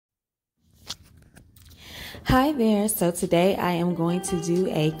Hi there. So today I am going to do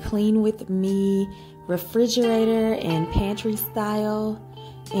a clean with me refrigerator and pantry style.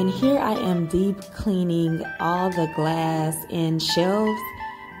 And here I am deep cleaning all the glass and shelves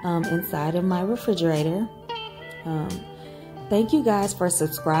inside of my refrigerator. Thank you guys for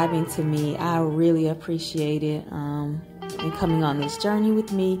subscribing to me. I really appreciate it and coming on this journey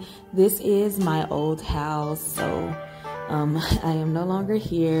with me. This is my old house, so I am no longer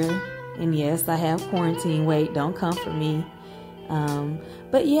here. And yes, I have quarantine. Wait, don't come for me.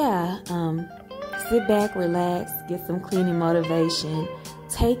 But yeah, sit back, relax, get some cleaning motivation.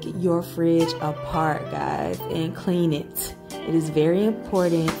 Take your fridge apart, guys, and clean it. It is very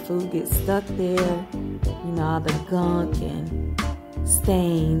important. Food gets stuck there, you know, all the gunk and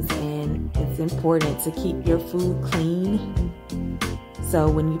stains, and it's important to keep your food clean. So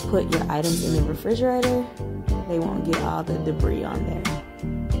when you put your items in the refrigerator, they won't get all the debris on there.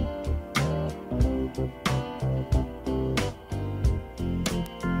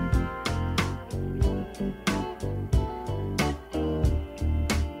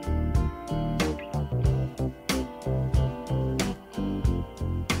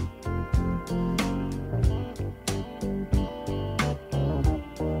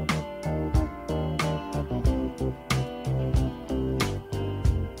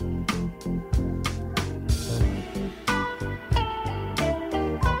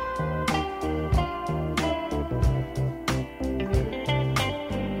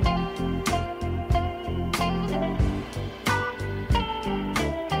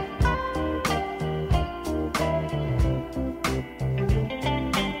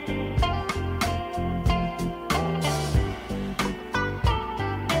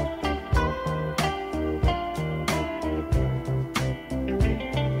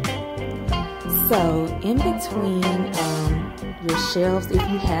 So in between your shelves, if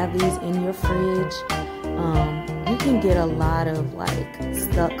you have these in your fridge, you can get a lot of like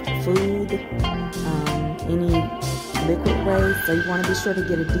stuck food, any liquid waste. So you want to be sure to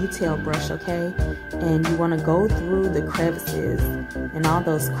get a detail brush, okay? And you want to go through the crevices and all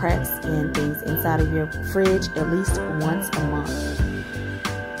those cracks and things inside of your fridge at least once a month.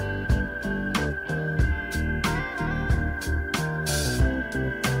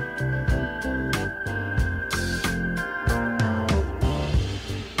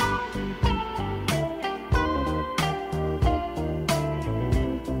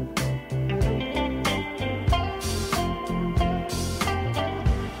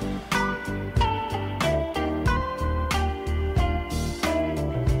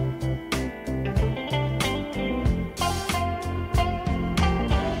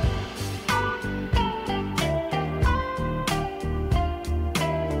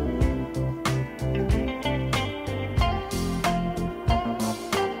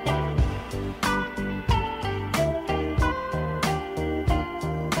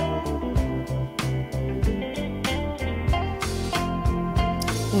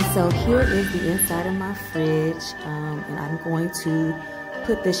 And so here is the inside of my fridge, and I'm going to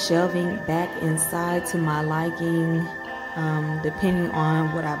put the shelving back inside to my liking. Depending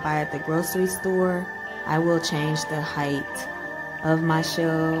on what I buy at the grocery store, I will change the height of my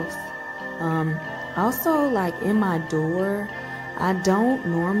shelves. Also, like in my door, I don't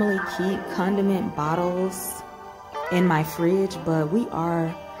normally keep condiment bottles in my fridge, but we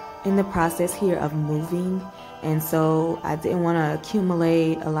are in the process here of moving. And so I didn't want to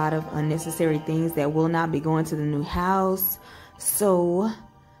accumulate a lot of unnecessary things that will not be going to the new house. So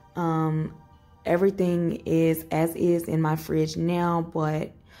everything is as is in my fridge now,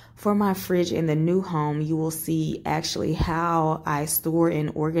 but for my fridge in the new home, you will see actually how I store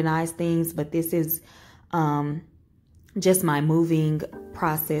and organize things. But this is just my moving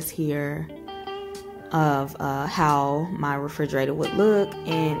process here of how my refrigerator would look.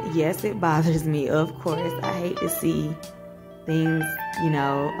 And yes, it bothers me, of course. I hate to see things, you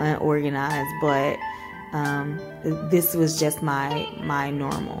know, unorganized, but this was just my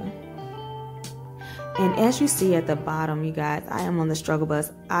normal. And as you see at the bottom, you guys, I am on the struggle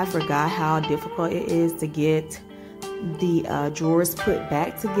bus. I forgot how difficult it is to get the drawers put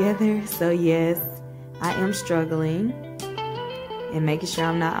back together. So yes, I am struggling and making sure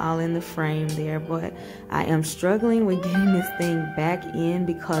I'm not all in the frame there, but I am struggling with getting this thing back in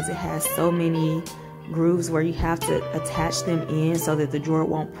because it has so many grooves where you have to attach them in so that the drawer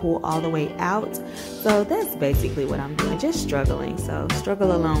won't pull all the way out. So that's basically what I'm doing, just struggling. So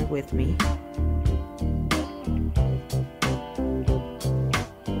struggle along with me.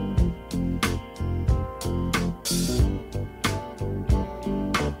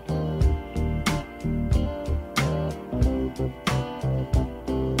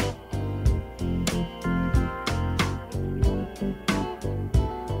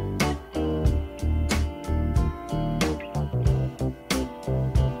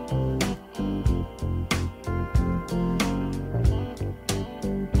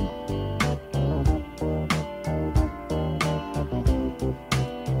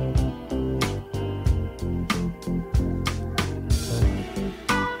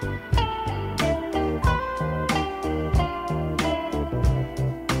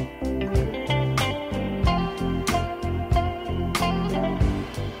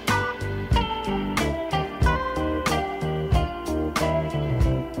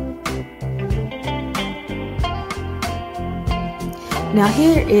 Now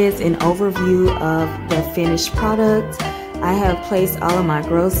here is an overview of the finished product. I have placed all of my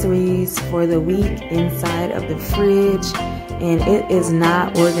groceries for the week inside of the fridge, and it is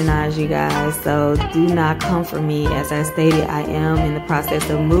not organized, you guys, so do not come for me. As I stated, I am in the process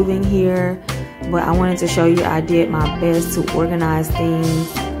of moving here, but I wanted to show you I did my best to organize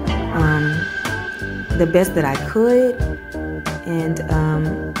things the best that I could. And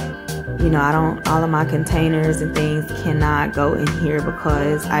you know, all of my containers and things cannot go in here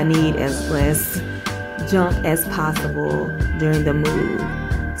because I need as less junk as possible during the move.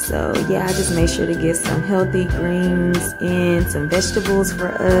 So yeah, I just made sure to get some healthy greens in, some vegetables for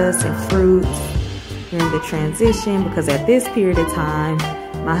us, and fruits during the transition, because at this period of time,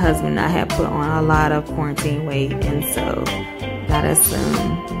 my husband and I have put on a lot of quarantine weight, and so got us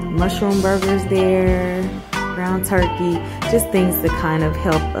some mushroom burgers there, ground turkey, just things to kind of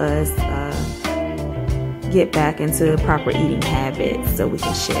help us get back into proper eating habits so we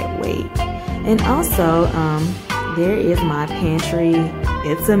can shed weight. And also, there is my pantry.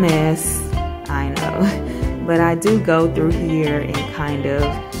 It's a mess, I know, but I do go through here and kind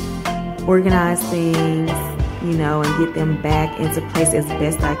of organize things, you know, and get them back into place as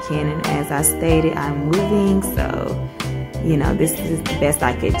best I can. And as I stated, I'm moving, so, you know, this is the best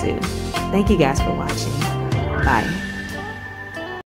I could do. Thank you guys for watching. Bye.